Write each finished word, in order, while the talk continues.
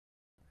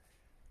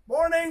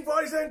Morning,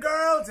 boys and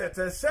girls. It's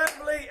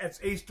Assembly. It's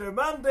Easter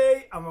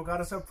Monday, and we've got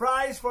a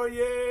surprise for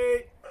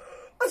you.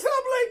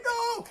 Assembly,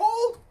 go!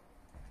 Hold!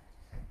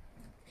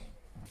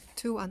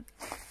 2-1.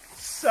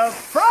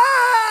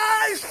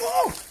 Surprise!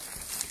 Whoa!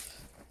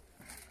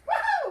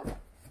 Woo!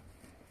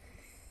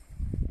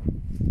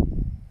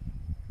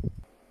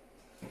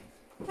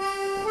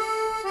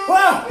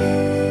 Wow!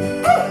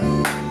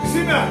 You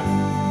see that?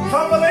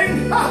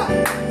 Trampoline?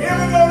 Here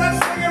we go, let's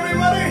sing,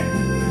 everybody!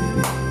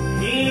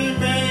 He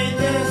made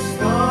the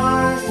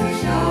stars to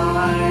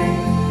shine.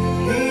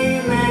 He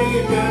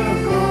made the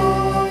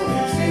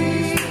golden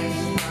seasons.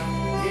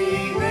 He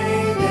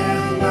made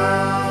them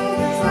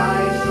mountains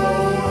rise so.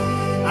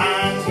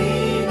 And he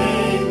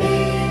made me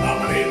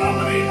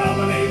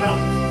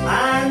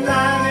and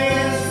that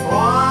is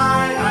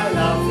why I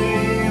love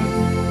him.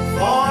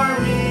 For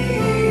me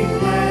he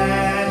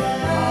bled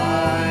and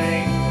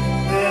died.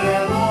 The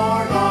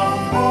Lord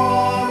of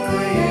all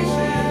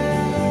creation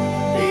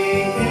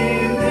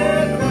became the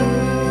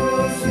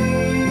crucified.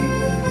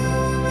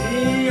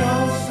 He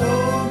also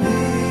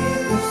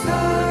made the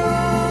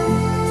sun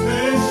to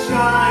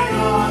shine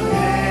on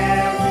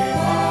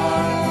everyone.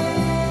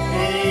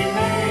 He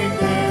made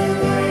the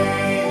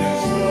rain and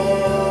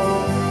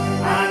snow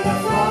and the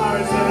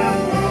flowers and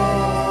grow.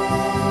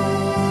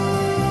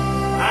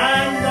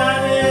 And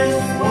that is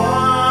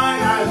why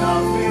I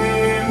love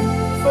him.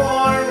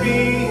 For me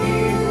he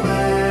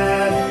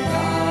bled and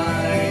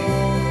died.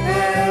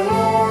 The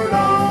Lord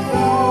of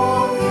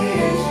all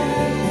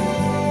creation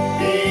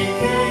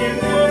became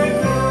the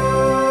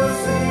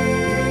crucified.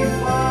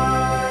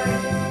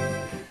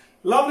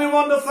 Lovely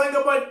one to think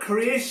about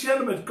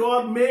creation, about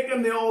God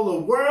making all the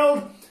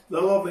world,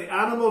 the lovely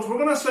animals. We're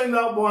going to sing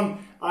that one.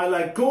 I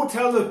like Go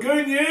Tell the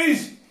Good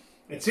News.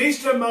 It's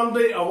Easter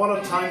Monday, and what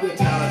a time to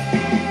tell it.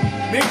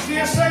 Make sure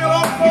you sing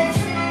along, folks.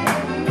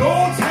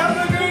 Go tell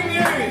the good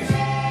news.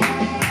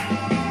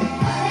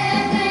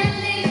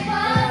 Heavenly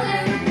Father,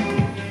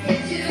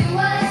 give to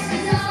us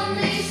His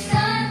only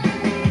Son.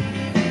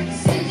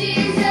 Send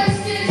Jesus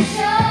to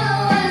show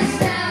us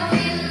how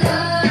He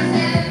loves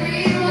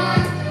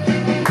everyone,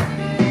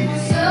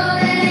 so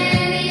that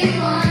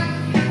anyone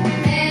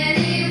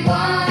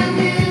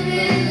who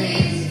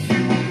believes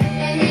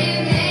in Him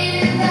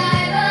may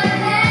die but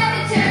have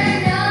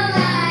eternal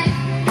life.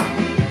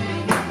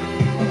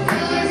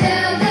 Go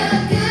tell the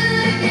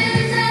good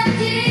news of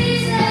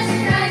Jesus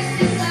Christ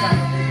His Son.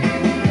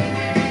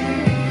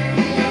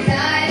 He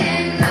died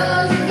and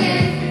rose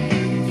again.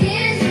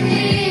 His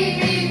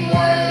redeeming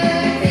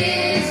work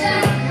is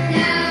done.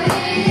 Now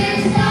it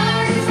is our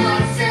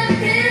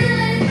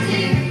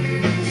responsibility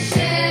to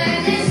share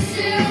this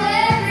to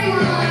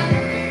everyone.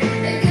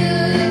 The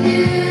good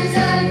news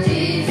of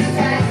Jesus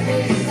Christ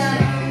His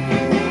Son.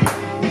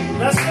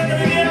 Let's sing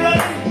it again,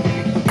 ready?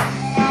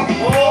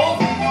 Hold.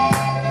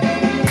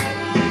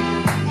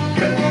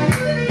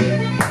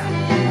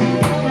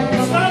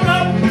 Stand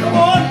up. Come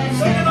on.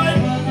 Sing it out.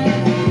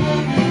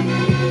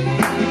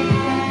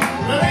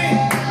 Ready?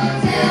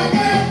 Tell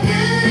the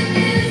good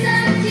news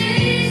of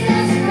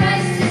Jesus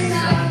Christ His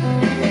Son.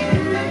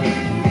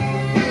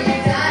 He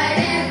died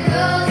and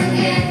rose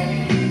again.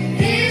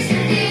 His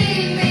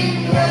redeeming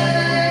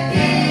work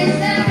is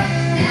done.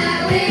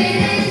 Now it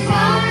is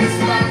our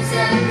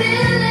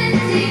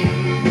responsibility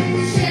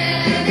to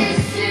share this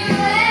to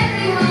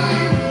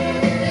everyone.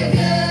 The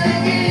good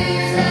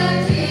news of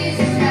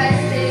Jesus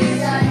Christ His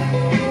Son.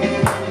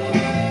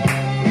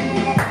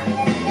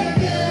 The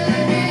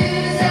good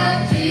news of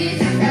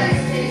Jesus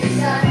Christ His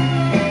Son.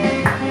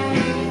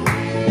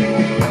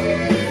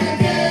 The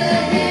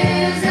good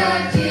news of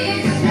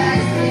Jesus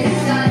Christ His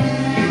Son.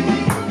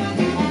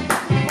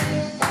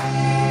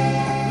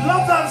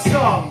 Love that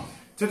song.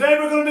 Today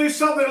we're going to do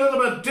something a little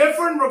bit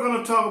different. We're going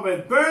to talk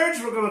about birds.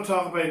 We're going to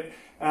talk about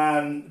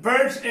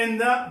birds in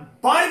the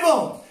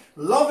Bible.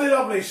 Lovely,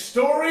 lovely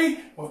story.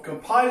 We've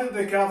compiled it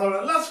together.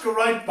 And let's go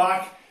right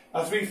back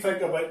as we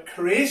think about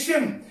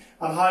creation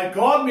and how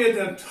God made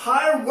the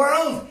entire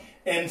world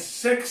in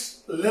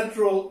 6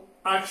 literal,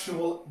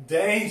 actual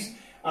days.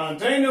 And on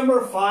day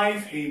number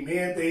 5, He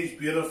made these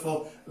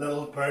beautiful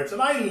little birds.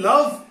 And I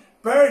love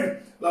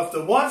birds. Love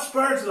to watch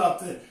birds. Love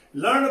to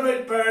learn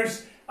about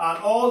birds.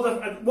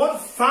 And what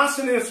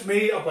fascinates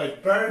me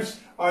about birds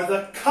are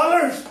the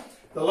colours.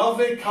 The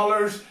lovely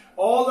colours.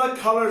 All the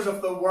colours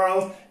of the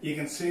world. You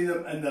can see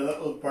them in the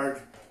little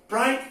bird.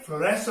 Bright,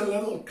 fluorescent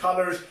little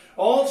colours.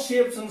 All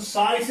shapes and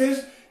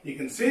sizes. You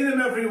can see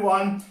them,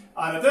 everyone.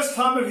 And at this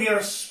time of year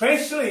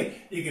especially,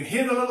 you can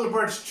hear the little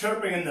birds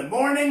chirping in the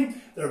morning.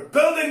 They're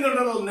building their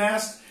little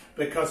nest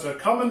because they're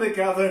coming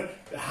together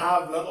to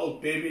have little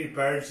baby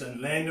birds and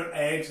laying their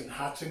eggs and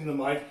hatching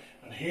them out.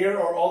 And here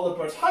are all the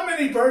birds. How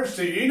many birds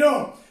do you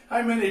know?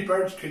 How many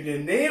birds can you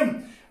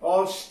name?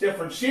 All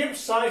different shapes,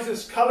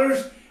 sizes,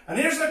 colours. And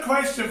here's the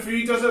question for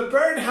you. Does a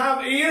bird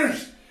have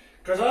ears?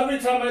 Because every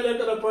time I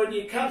look at a bird,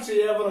 you can't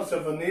see evidence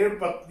of an ear,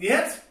 but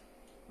yet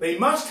they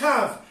must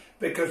have.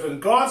 Because when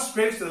God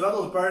speaks to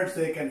little birds,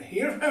 they can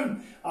hear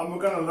Him. And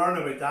we're going to learn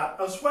about that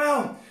as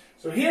well.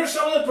 So here's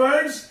some of the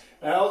birds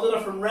all the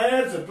different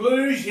reds, the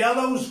blues,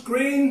 yellows,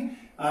 green,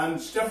 and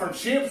different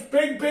shapes.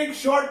 Big, big,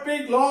 short,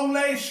 big, long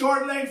legs,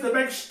 short legs, the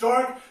big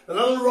stork, the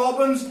little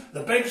robins,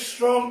 the big,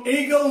 strong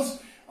eagles,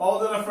 all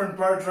the different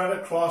birds right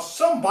across.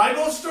 Some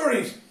Bible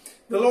stories.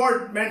 The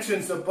Lord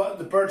mentions the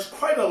birds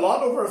quite a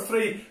lot, over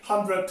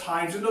 300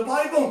 times in the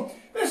Bible.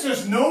 This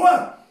is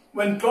Noah.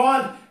 When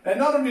God,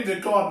 not only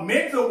did God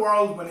make the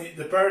world,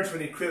 the birds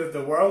when he created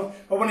the world,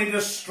 but when he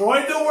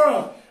destroyed the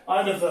world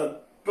out of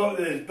the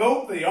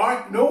boat, the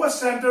ark, Noah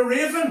sent a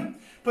raven.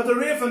 But the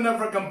raven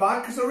never come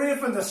back, because the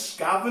raven, the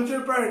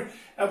scavenger bird,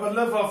 it would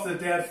live off the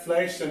dead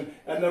flesh and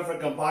never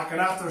come back. And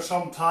after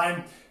some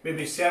time,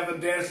 maybe 7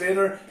 days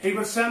later, he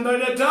would send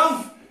out a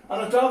dove.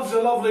 And a dove's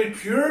a lovely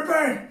pure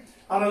bird.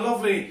 And a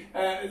lovely,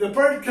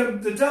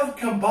 the dove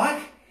come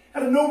back.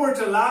 Had nowhere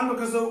to land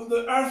because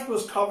the earth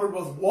was covered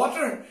with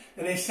water.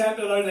 And he sent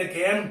it out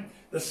again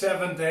the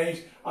 7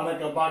 days, and it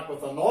got back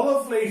with an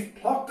olive leaf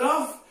plucked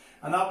off.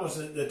 And that was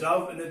the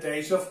dove in the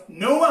days of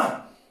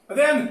Noah. And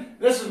then,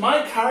 this is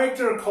my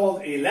character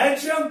called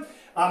Elijah.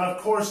 And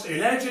of course,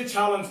 Elijah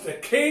challenged the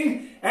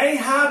king,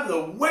 Ahab,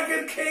 the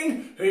wicked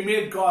king, who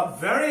made God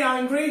very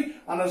angry,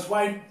 and his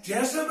wife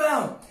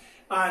Jezebel.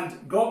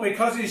 And God,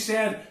 because he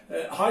said,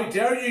 how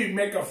dare you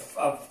make a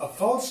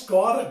false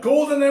god, a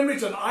golden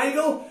image, an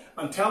idol,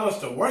 and tell us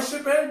to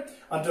worship him?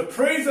 And to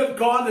prove that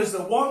God is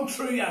the one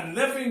true and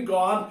living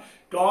God,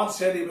 God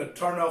said he would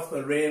turn off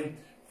the rain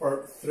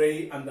for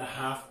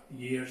 3.5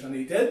 years. And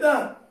he did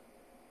that.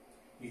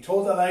 He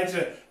told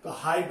Elijah to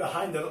hide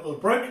behind the little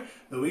brook,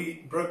 the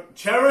wee brook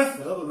Cherith,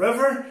 the little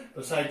river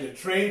beside the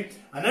tree.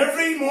 And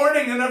every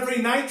morning and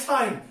every night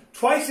time,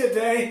 twice a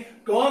day,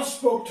 God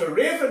spoke to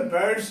raven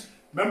birds.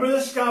 Remember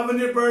the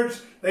scavenger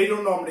birds? They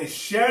don't normally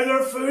share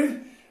their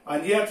food.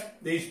 And yet,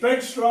 these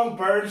big, strong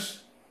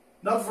birds,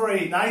 not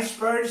very nice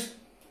birds.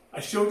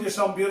 I showed you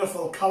some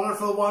beautiful,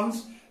 colourful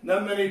ones.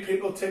 Not many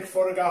people take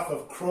photographs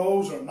of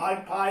crows or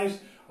magpies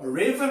or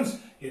ravens.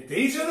 Yet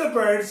these are the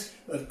birds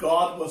that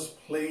God was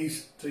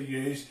pleased to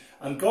use.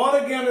 And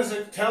God again is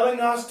telling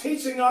us,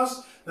 teaching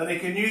us, that he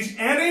can use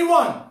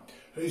anyone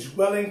who's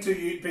willing to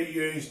be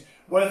used.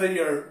 Whether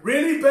you're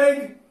really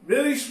big,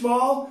 really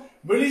small,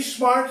 really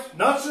smart,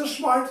 not so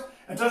smart,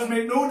 it doesn't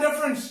make no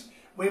difference.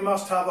 We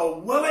must have a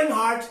willing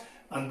heart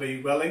and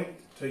be willing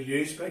to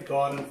use by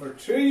God. And for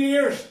 2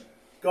 years,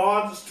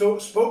 God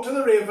spoke to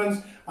the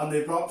ravens, and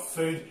they brought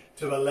food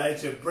to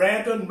Elijah,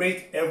 bread and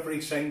meat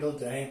every single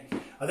day.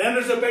 And then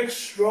there's a big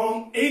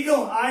strong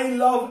eagle. I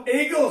love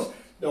eagles.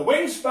 The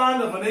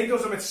wingspan of an eagle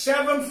is about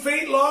 7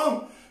 feet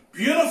long.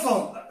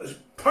 Beautiful,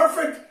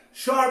 perfect,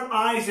 sharp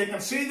eyes. They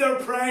can see their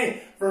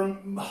prey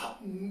from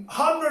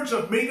hundreds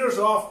of meters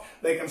off.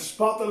 They can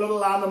spot the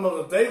little animal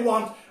that they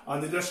want,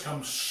 and they just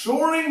come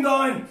soaring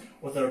down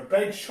with their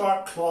big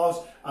sharp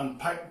claws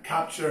and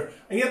capture.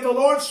 And yet the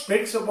Lord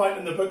speaks about,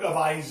 in the book of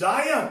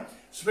Isaiah,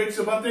 speaks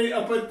about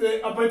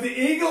the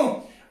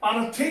eagle,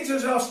 and it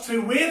teaches us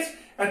to wait.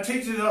 It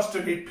teaches us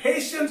to be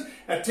patient.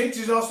 It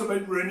teaches us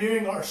about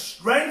renewing our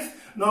strength,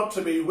 not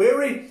to be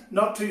weary,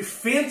 not to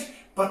faint,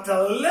 but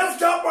to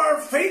lift up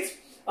our feet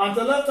and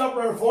to lift up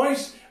our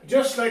voice,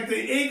 just like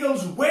the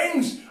eagle's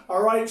wings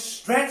are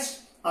outstretched,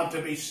 and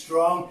to be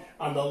strong.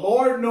 And the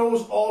Lord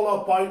knows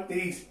all about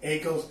these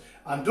eagles.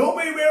 And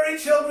don't be weary,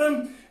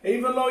 children.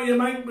 Even though you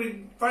might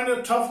find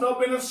it tough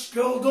not being at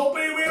school, don't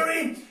be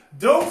weary.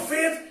 Don't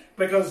faint,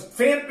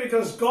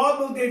 because God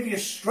will give you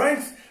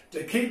strength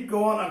to keep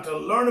going and to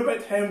learn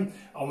about him.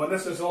 And when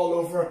this is all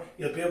over,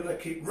 you'll be able to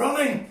keep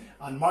running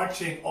and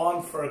marching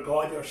on for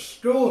God. Your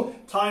school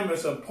time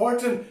is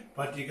important,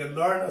 but you can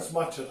learn as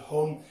much at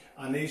home.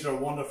 And these are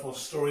wonderful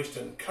stories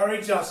to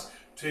encourage us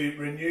to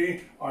renew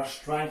our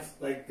strength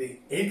like the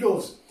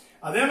eagles.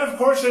 And then, of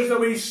course, there's the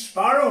wee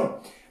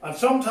sparrow. And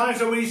sometimes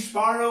a wee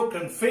sparrow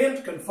can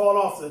faint, can fall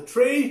off the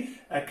tree,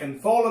 it can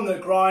fall on the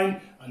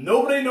ground, and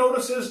nobody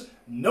notices,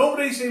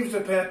 nobody seems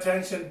to pay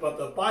attention. But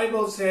the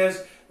Bible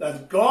says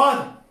that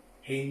God,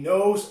 he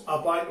knows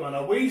about when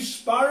a wee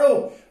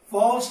sparrow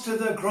falls to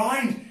the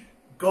ground.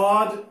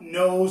 God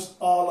knows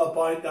all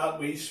about that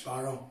wee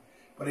sparrow.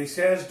 But he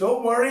says,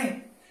 don't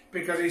worry,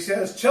 because he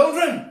says,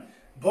 children,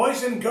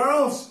 boys and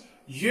girls,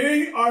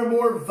 you are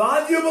more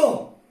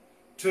valuable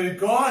to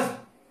God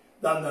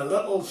than the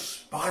little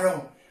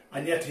sparrow.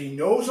 And yet he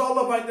knows all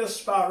about the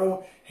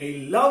sparrow.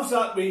 He loves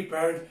that wee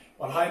bird.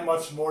 But how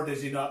much more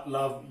does he not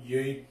love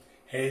you,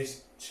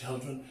 his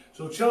children?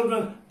 So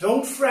children,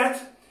 don't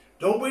fret.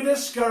 Don't be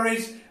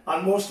discouraged.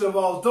 And most of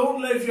all,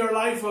 don't live your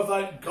life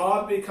without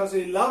God, because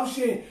he loves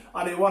you.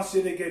 And he wants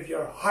you to give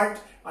your heart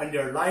and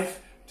your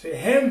life to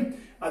him.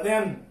 And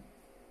then,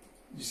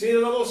 you see the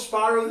little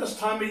sparrow this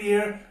time of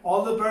year?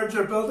 All the birds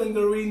are building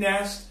their wee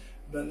nest.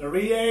 Then the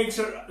wee eggs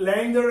are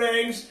laying their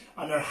eggs,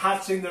 and they're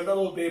hatching their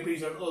little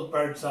babies, their little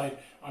birds out,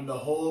 and the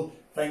whole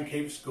thing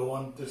keeps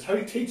going.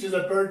 Who teaches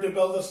a bird to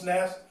build its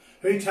nest?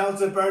 Who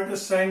tells the bird to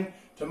sing?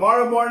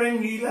 Tomorrow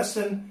morning you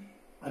listen,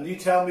 and you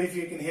tell me if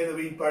you can hear the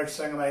wee birds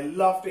singing. I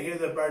love to hear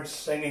the birds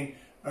singing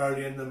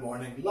early in the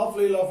morning.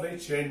 Lovely, lovely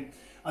tune.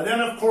 And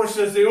then, of course,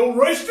 there's the old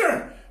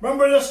rooster.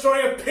 Remember the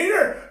story of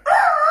Peter?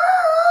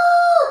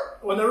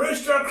 the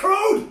rooster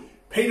crowed,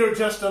 Peter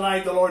just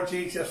denied the Lord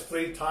Jesus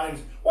 3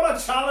 times. What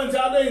a challenge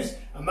that is.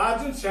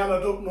 Imagine saying, I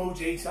don't know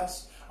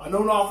Jesus. I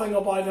know nothing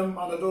about him,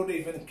 and I don't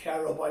even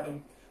care about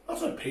him.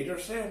 That's what Peter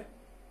said.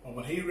 And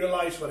when he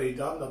realized what he'd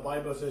done, the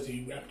Bible says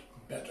he wept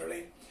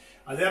bitterly.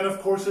 And then,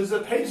 of course, there's the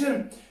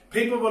pigeon.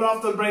 People would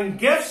often bring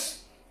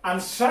gifts and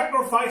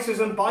sacrifices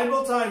in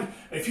Bible time.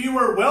 If you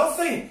were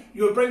wealthy,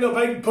 you would bring a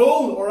big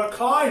bull or a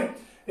cow.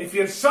 If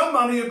you had some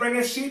money, you'd bring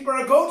a sheep or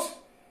a goat.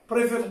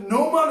 But if you had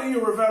no money,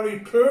 you were very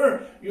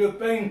poor, you would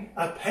bring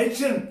a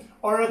pigeon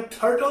or a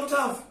turtle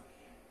dove.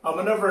 And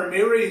whenever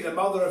Mary, the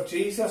mother of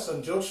Jesus,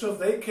 and Joseph,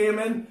 they came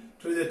in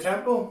to the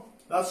temple,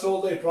 that's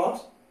all they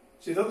brought.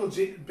 See, little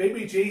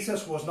baby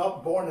Jesus was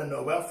not born in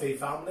a wealthy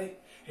family.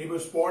 He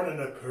was born in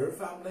a poor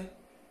family.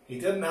 He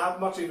didn't have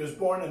much. He was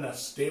born in a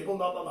stable,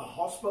 not in a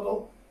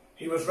hospital.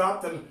 He was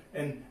wrapped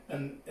in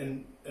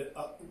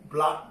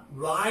black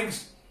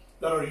rags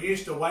that are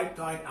used to wipe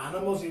down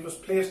animals. He was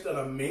placed in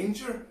a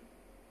manger.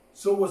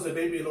 So was the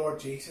baby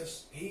Lord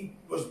Jesus. He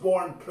was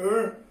born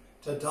poor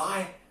to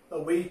die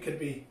that we could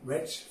be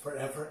rich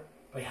forever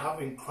by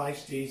having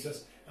Christ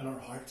Jesus in our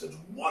hearts. It's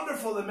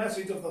wonderful, the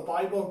message of the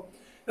Bible.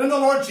 Then the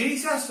Lord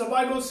Jesus, the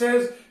Bible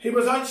says, he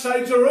was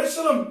outside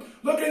Jerusalem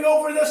looking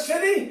over the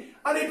city,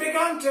 and he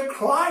began to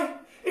cry.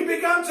 He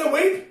began to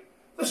weep.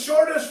 The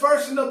shortest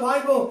verse in the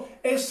Bible,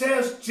 it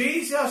says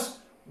Jesus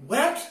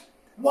wept.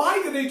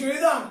 Why did he do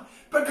that?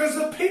 Because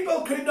the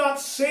people could not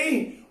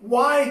see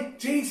why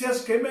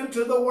Jesus came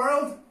into the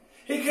world.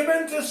 He came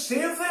in to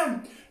save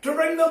them, to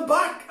bring them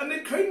back, and they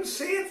couldn't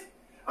see it.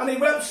 And he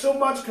wept so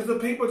much because the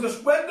people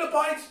just went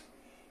about,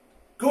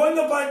 going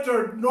about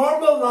their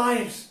normal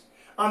lives,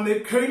 and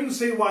they couldn't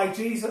see why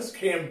Jesus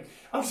came.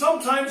 And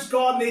sometimes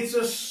God needs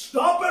to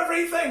stop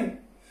everything,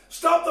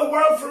 stop the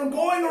world from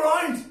going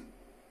around,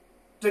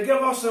 to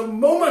give us a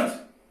moment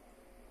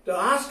to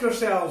ask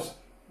ourselves,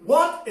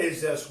 what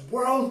is this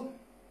world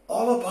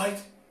all about?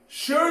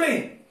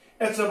 Surely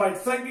it's about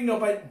thinking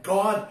about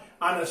God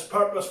and his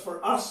purpose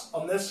for us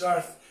on this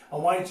earth,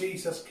 and why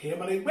Jesus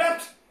came. And he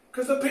wept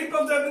because the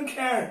people didn't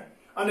care,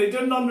 and they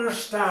didn't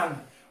understand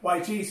why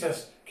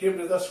Jesus came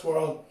to this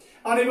world.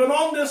 And he went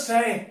on to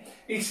say,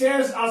 he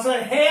says, as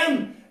a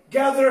hen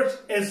gathered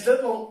its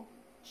little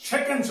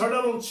chickens, her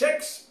little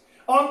chicks,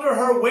 under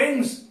her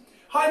wings,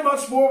 how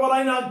much more will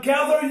I not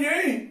gather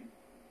you?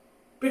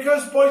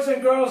 Because, boys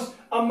and girls,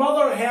 a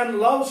mother hen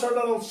loves her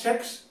little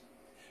chicks.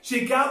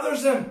 She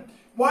gathers them.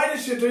 Why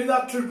does she do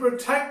that? To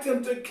protect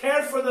them, to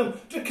care for them,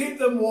 to keep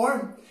them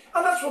warm.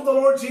 And that's what the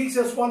Lord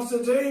Jesus wants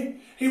to do.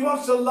 He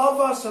wants to love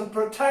us and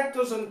protect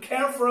us and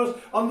care for us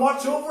and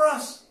watch over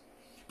us.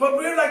 But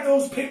we're like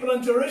those people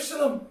in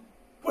Jerusalem.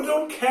 We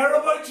don't care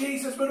about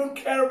Jesus. We don't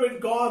care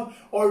about God,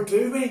 or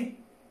do we?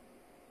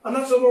 And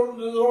that's what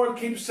the Lord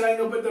keeps saying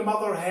about the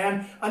mother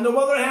hen. And the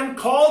mother hen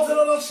calls the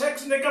little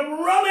chicks and they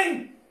come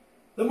running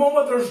the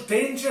moment there's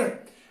danger.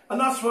 And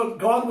that's what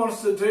God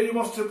wants to do. He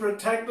wants to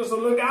protect us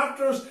and look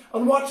after us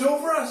and watch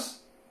over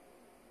us.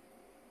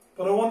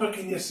 But I wonder,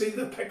 can you see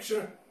the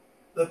picture?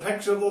 The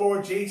picture of the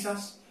Lord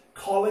Jesus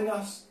calling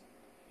us.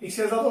 He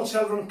says, little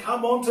children,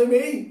 come unto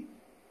me.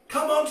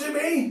 Come unto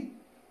me.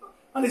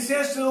 And he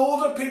says to the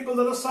older people,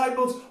 the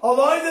disciples,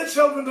 allow the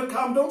children to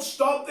come. Don't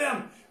stop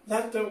them.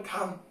 Let them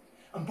come.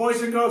 And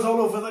boys and girls all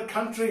over the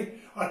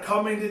country are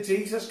coming to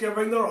Jesus,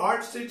 giving their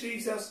hearts to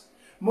Jesus.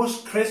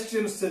 Most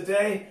Christians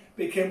today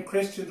became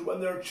Christians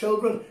when they're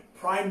children,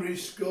 primary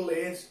school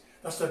age.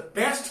 That's the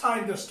best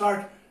time to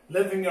start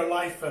living your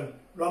life and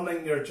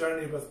running your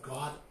journey with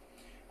God.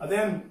 And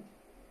then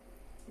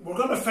we're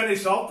going to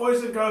finish off,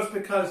 boys and girls,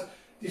 because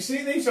you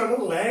see these are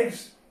little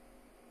eggs.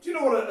 Do you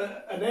know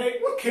what an egg,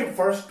 what came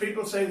first?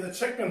 People say the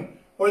chicken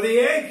or the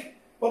egg.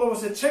 Well, it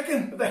was the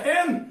chicken, the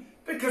hen.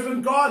 Because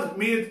when God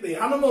made the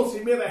animals,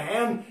 he made a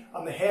hen,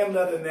 and the hen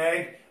laid an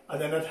egg,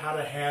 and then it had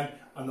a hen,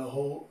 and the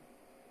whole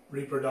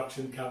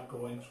reproduction kept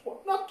going.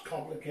 It's not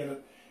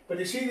complicated. But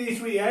you see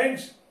these wee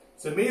eggs?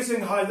 It's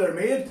amazing how they're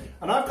made.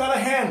 And I've got a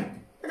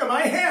hen. Look at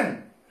my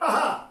hen.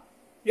 Haha.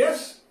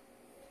 Yes.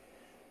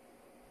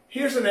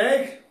 Here's an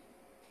egg.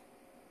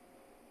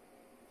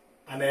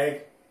 An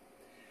egg.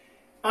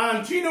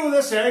 And do you know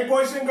this egg,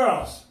 boys and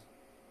girls?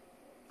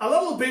 A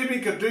little baby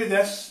could do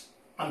this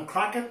and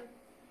crack it.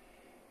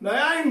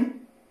 Now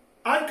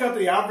I've got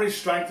the average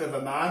strength of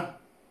a man,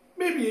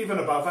 maybe even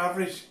above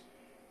average.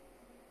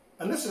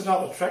 And this is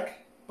not a trick,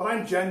 but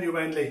I'm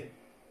genuinely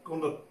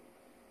going to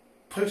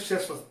push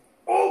this with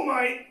all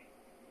my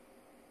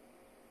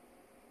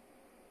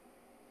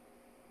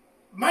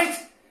might.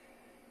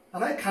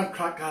 And I can't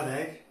crack that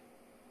egg.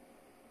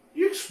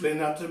 You explain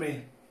that to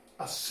me.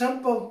 A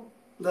simple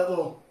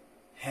little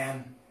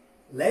hen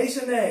lays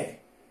an egg,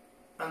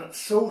 and it's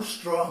so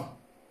strong,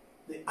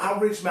 the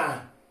average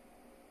man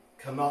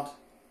cannot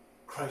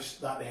crush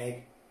that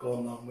egg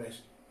going long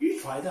ways. You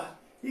try that.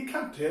 You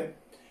can't do it.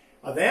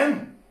 And then,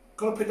 I'm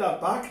going to put that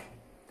back.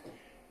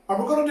 And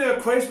we're going to do a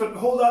quiz, but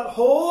hold that.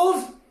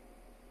 Hold.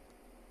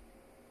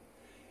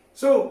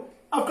 So,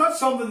 I've got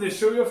something to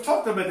show you. I've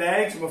talked about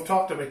eggs, and we've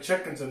talked about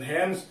chickens and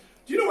hens.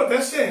 Do you know what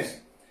this is?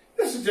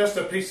 This is just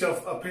a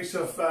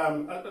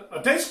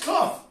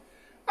dishcloth.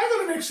 I'm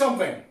going to make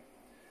something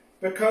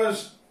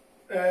because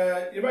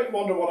you might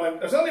wonder what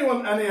I'm. Has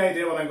anyone any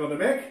idea what I'm going to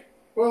make?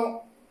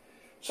 Well,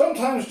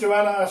 sometimes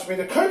Joanna asks me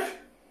to cook,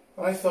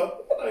 and I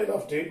thought, what do I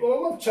love to eat? Well, I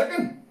love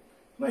chicken,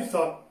 and I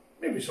thought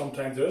maybe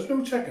sometimes there is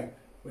no chicken.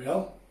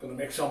 Well, going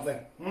to make something.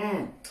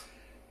 You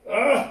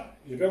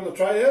be able to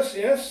try this?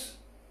 Yes.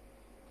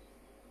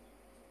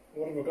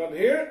 What have we got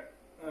here?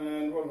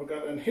 And what have we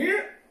got in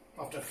here?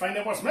 I have to find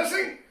out what's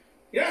missing.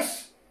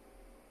 Yes.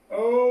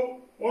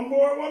 Oh, one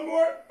more.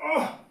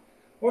 Oh,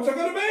 what's it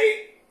going to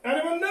be?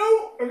 Anyone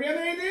know? Have you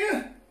any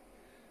idea?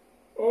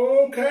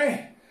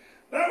 Okay.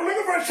 Now we're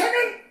looking for a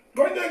chicken.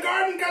 Go into the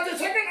garden, catch a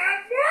chicken,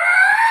 and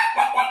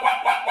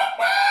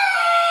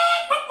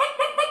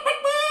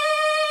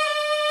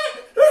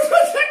there's a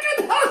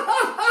chicken.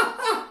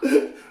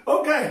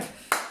 Okay.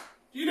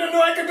 You didn't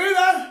know I could do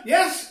that?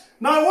 Yes.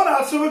 Now what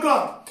else have we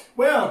got?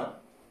 Well,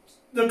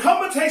 the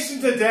competition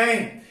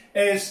today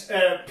is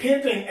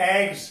painting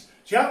eggs.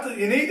 So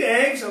you need the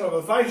eggs, and I would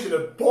advise you to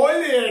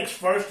boil the eggs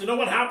first. You know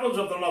what happens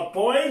if they're not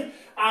boiled?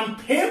 And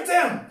paint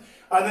them.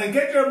 And then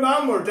get your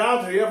mum or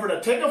dad, whoever,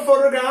 to take a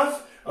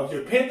photograph of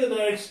your painted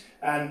eggs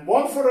and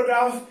one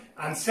photograph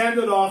and send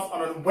it off.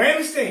 And on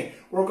Wednesday,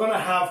 we're going to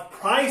have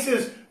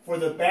prizes for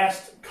the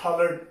best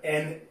coloured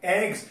in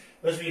eggs.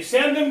 As we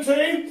send them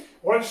to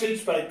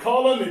worksheets by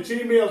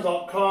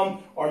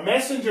colin@gmail.com or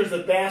messengers the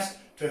best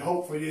to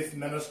Hope for Youth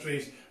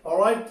Ministries.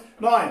 Alright?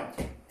 Now,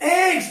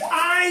 eggs!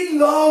 I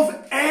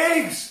love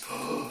eggs!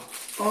 Oh,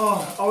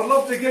 I would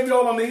love to give you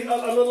all a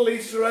little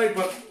Easter egg,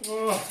 but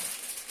you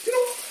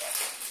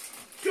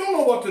don't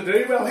know what to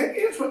do. Well,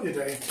 here's what you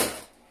do.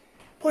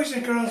 Boys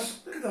and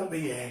girls, look at that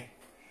wee egg.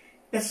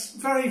 It's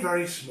very,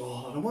 very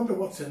small, and I wonder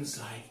what's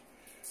inside.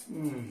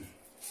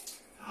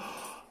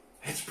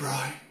 It's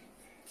brown.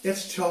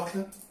 It's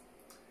chocolate.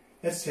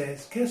 It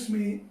says, kiss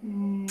me.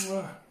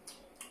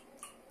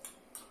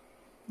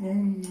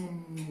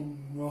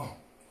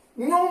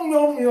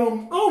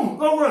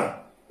 Over.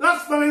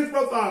 That's finished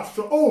with that.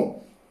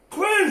 So,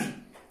 quiz.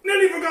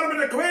 Nearly forgot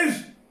about the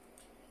quiz.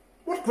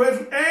 What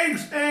quiz?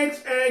 Eggs.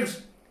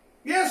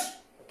 Yes.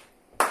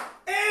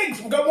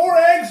 Eggs. We've got more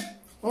eggs.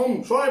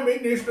 Sorry, I'm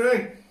eating Easter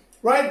egg.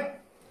 Right.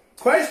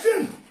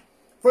 Question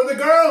for the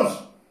girls.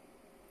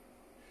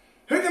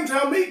 Who can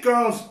tell me,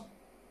 girls,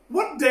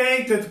 what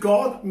day did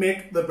God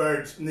make the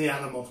birds and the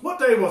animals? What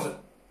day was it?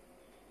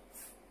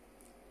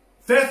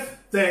 5th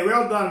day.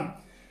 Well done.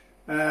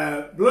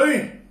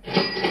 Blue.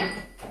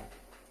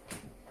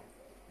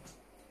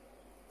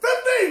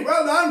 50.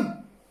 Well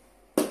done.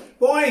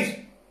 Boys,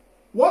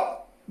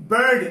 what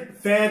bird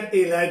fed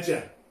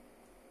Elijah?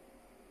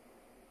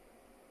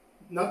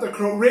 Not the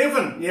crow.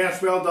 Raven.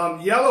 Yes, well done.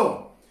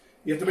 Yellow.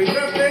 You have to be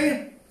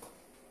 50.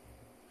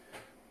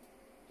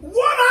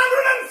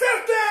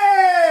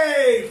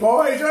 150!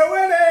 Boys are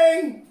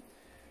winning!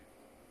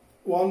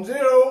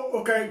 1-0.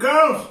 Okay,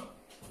 girls.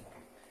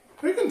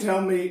 Who can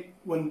tell me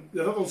when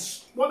the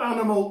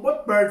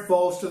what bird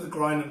falls to the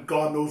ground and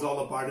God knows all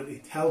about it? He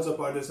tells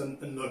about us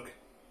and look.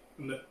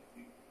 And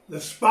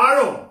the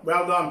sparrow.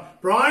 Well done.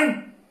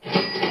 Brown.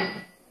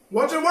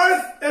 What's it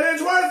worth? It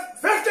is worth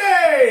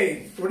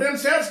 50! We're doing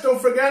sets,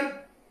 don't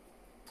forget.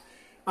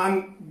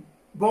 And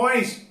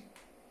boys,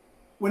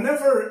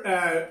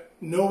 whenever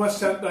Noah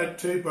sent out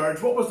 2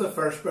 birds, what was the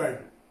first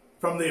bird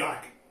from the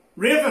ark?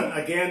 Raven.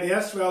 Again,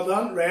 yes, well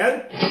done.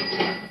 Red.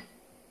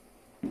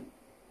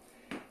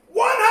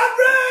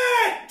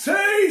 100!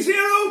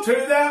 2-0 to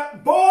the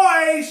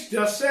boys.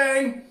 Just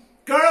saying.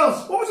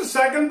 Girls, what was the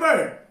second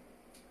bird?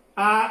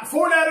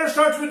 4 letters,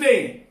 starts with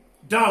D.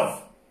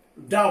 Dove.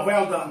 Dove,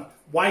 well done.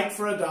 White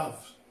for a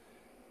dove.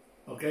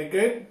 Okay,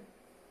 good.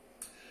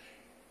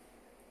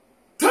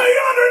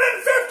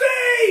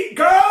 250!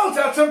 Girls,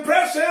 that's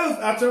impressive.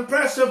 That's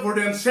impressive. We're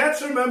doing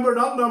sets, remember,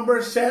 not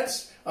numbers,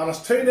 sets. And it's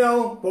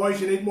 2-0. Boys,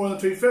 you need more than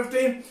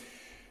 250.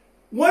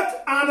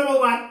 What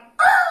animal went?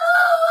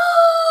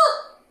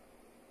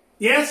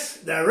 Yes,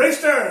 the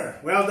rooster.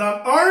 Well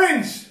done.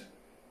 Orange.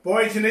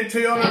 Boys, you need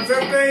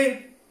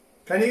 250.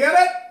 Can you get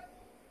it?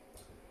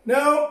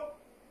 No.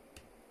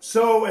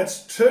 So it's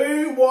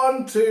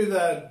 2-1 to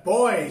the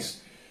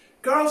boys.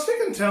 Girls, you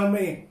can tell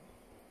me,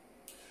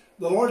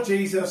 the Lord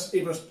Jesus,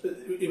 he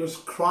was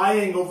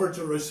crying over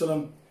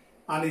Jerusalem,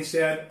 and he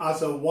said,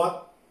 as a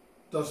what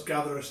does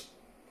gather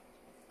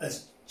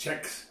as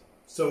chicks,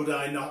 so do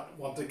I not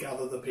want to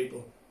gather the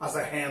people. As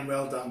a hen,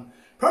 well done.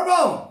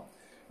 Purple!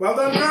 Well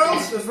done,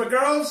 girls. This is for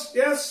girls,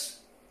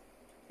 yes.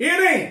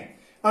 80.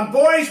 And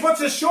boys,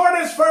 what's the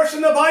shortest verse in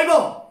the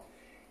Bible?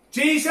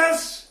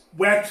 Jesus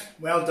wept.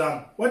 Well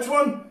done. Which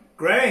one?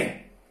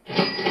 Grey.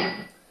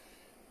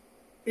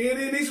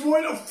 80 needs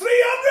more.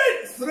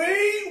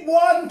 300!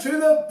 3-1 to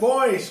the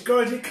boys.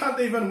 Girls, you can't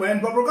even win,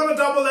 but we're going to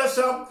double this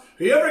up.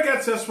 Whoever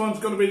gets this one's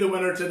going to be the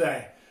winner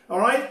today.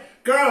 Alright?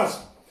 Girls,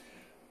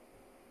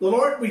 the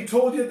Lord, we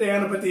told you at the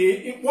end about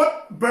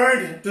what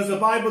bird does the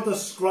Bible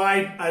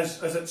describe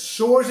as it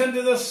soars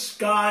into the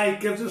sky,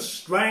 gives us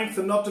strength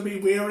and not to be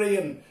weary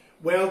and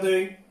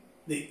well-doing?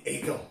 the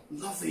eagle.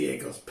 Love the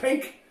eagles.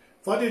 Pink.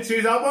 Why did you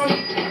choose that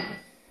one?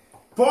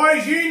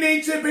 Boys, you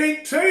need to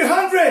beat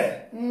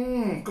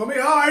 200. Gonna be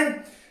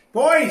hard.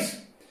 Boys,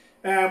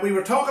 we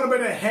were talking about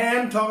a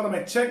hen, talking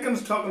about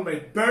chickens, talking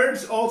about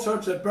birds, all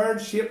sorts of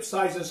birds, shape,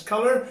 sizes,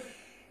 colour.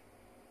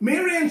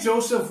 Mary and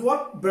Joseph,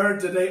 what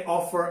bird did they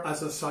offer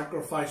as a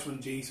sacrifice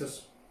when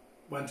Jesus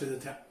went to the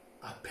temple?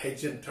 A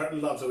pigeon. Turtle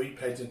loves a wee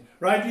pigeon.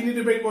 Right, you need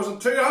to beat, was it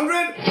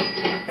 200?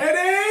 It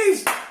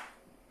is!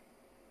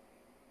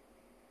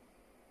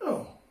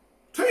 Oh,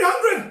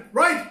 200!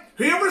 Right,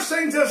 whoever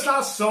sings this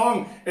last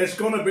song is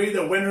going to be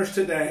the winners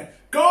today.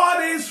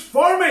 God is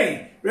for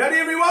me. Ready,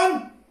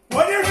 everyone?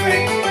 On your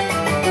feet.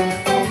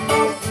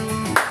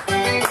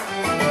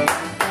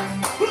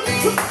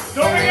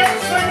 Don't forget to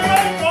sing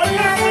it. On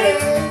your feet.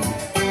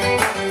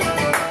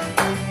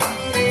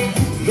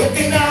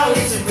 Looking out,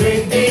 it's a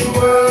great big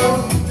world.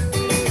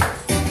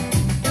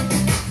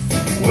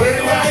 Where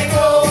do I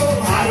go?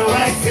 How do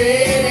I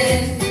fit in?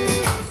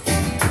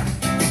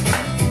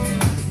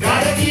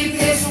 Gotta keep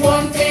this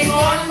one thing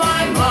on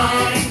my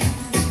mind.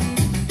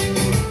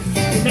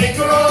 The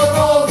maker of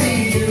all the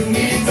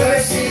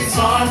universe is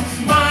on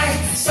my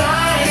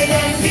side.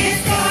 And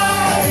if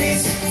God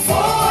is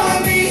for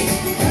me,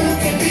 who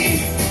can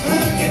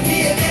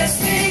be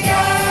against me?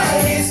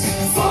 God is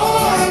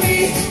for me,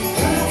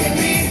 who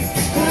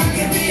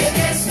can be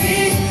against me?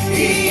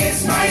 He is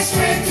my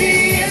strength,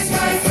 He is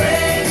my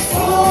friend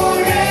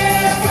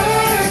forever.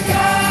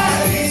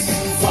 God is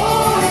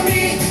for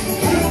me,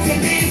 who can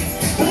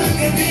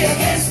be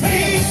against me?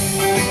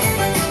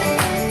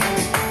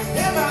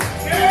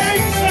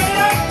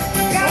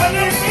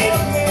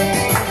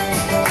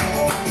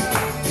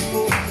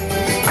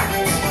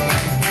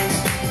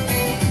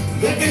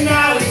 Looking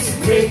out, it's a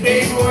great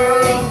big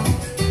world.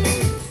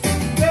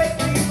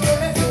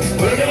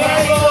 Where do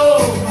I go?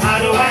 How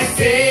do I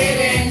fit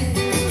in?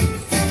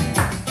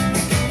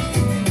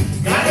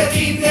 Gotta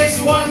keep this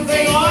one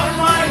thing on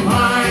my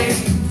mind.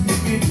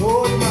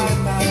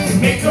 The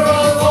maker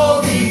of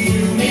all the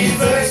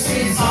universe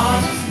is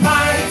on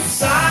my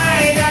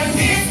side. And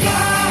if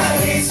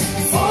God is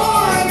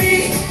for me,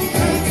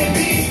 who can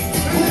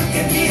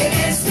be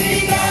against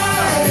me?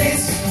 God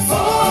is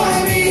for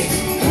me,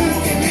 who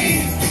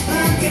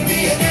can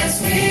be against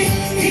me?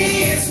 He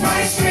is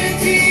my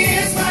strength, He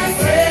is my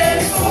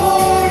friend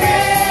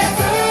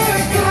forever.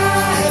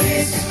 God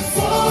is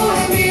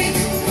for me,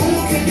 who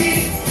can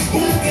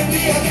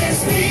be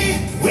against me?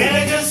 When I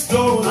just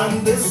don't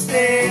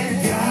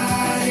understand,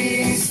 God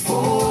is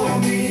for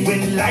me.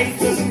 When life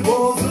doesn't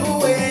go the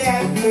way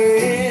I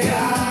planned,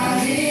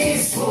 God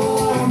is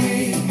for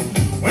me.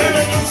 When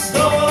I just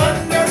don't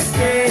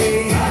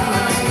understand,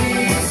 God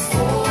is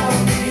for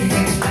me.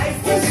 When life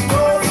doesn't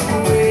go the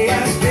way I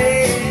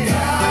planned,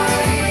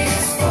 God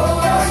is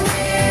for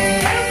me.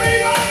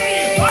 Everybody,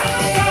 one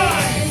more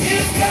time.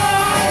 If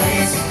God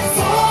is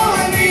for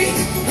me,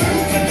 who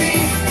can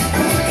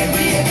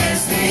be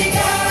against me?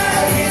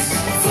 God is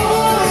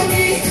for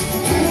me,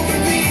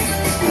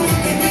 who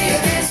can be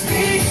against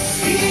me?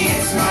 He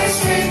is my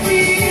strength,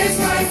 He is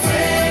my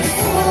friend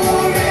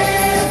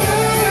forever.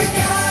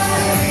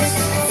 God is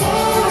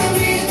for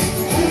me,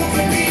 who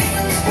can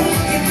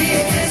be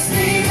against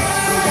me?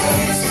 God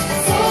is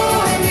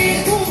for me,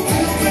 who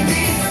can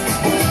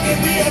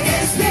be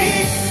against me?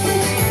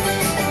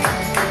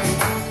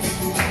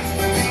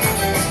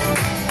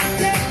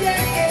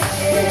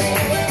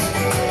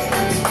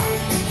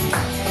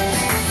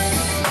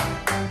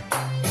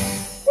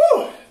 Woo!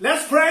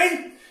 Let's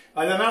pray.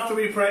 And then after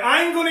we pray,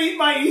 I'm going to eat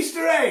my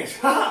Easter eggs.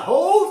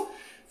 Hold.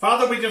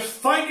 Father, we just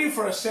thank you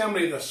for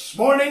assembly this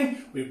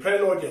morning. We pray,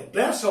 Lord, you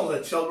bless all the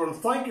children.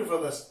 Thank you for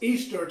this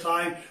Easter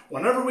time.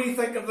 Whenever we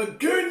think of the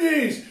good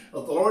news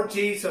that the Lord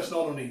Jesus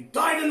not only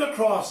died on the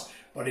cross,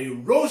 but He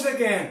rose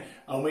again.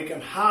 And we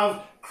can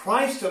have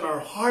Christ in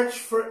our hearts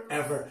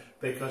forever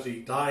because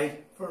He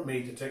died for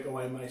me to take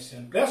away my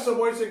sin. Bless the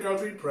boys and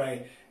girls, we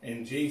pray.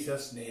 In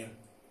Jesus' name,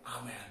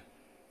 amen.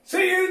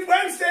 See you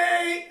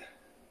Wednesday.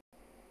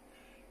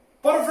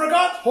 But I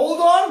forgot, hold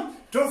on,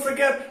 don't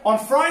forget, on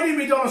Friday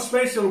we done a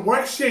special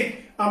worksheet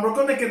and we're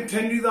going to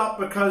continue that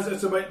because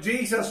it's about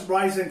Jesus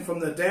rising from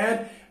the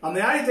dead. And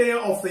the idea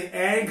of the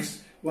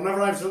eggs,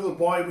 whenever I was a little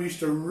boy, we used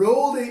to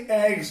roll the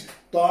eggs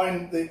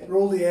down,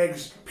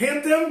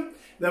 paint them,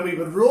 then we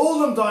would roll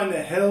them down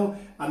the hill,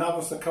 and that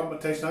was the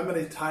competition. How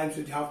many times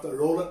did you have to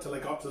roll it till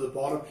it got to the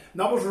bottom? And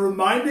that was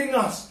reminding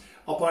us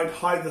about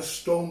how the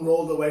stone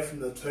rolled away from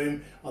the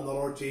tomb and the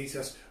Lord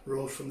Jesus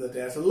rose from the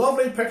dead. It's a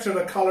lovely picture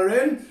to colour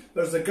in.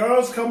 There's the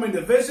girls coming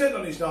to visit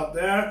and He's not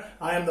there.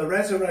 I am the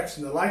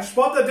resurrection and the life.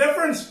 Spot the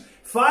difference.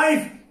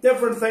 5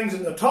 different things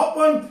in the top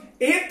one,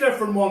 8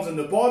 different ones in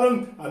the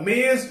bottom.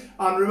 Amaze.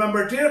 And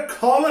remember, dear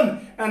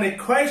Colin, any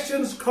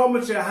questions,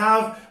 comments you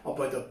have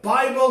about the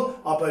Bible,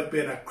 about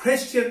being a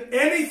Christian,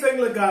 anything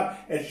like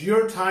that, it's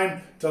your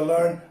time to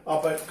learn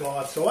about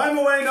God. So I'm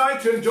away now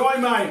to enjoy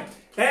my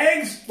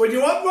eggs. Would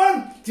you want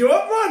one? Do you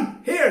want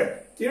one? Here.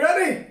 You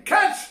ready?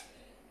 Catch!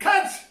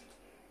 Catch!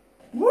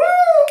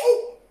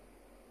 Woo!